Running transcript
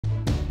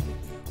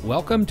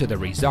Welcome to the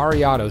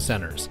Razzari Auto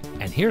Centers,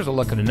 and here's a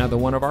look at another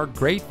one of our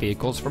great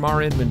vehicles from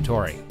our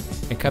inventory.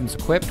 It comes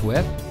equipped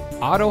with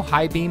auto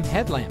high beam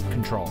headlamp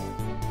control,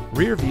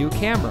 rear view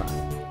camera,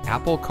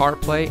 Apple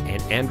CarPlay and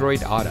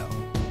Android Auto,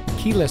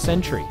 keyless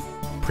entry,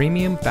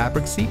 premium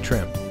fabric seat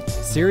trim,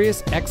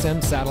 Sirius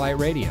XM satellite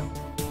radio,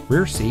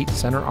 rear seat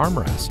center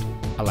armrest,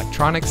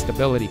 electronic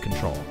stability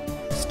control,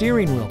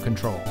 steering wheel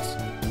controls,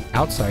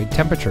 outside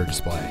temperature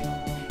display,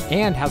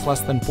 and has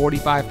less than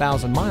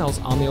 45,000 miles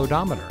on the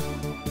odometer.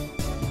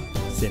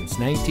 Since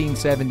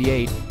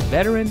 1978,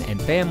 veteran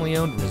and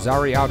family-owned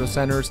Razzari Auto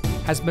Centers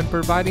has been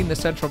providing the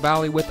Central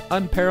Valley with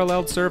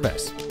unparalleled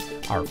service.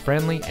 Our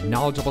friendly and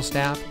knowledgeable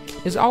staff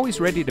is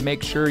always ready to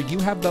make sure you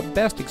have the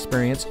best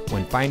experience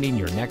when finding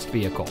your next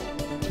vehicle.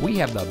 We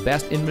have the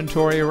best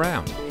inventory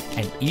around,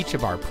 and each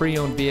of our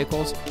pre-owned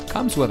vehicles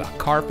comes with a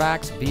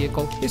Carfax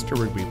Vehicle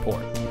History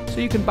Report, so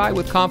you can buy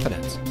with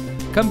confidence.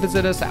 Come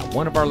visit us at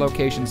one of our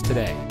locations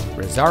today.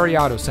 Razzari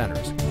Auto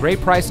Centers, great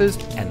prices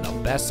and the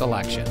best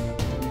selection.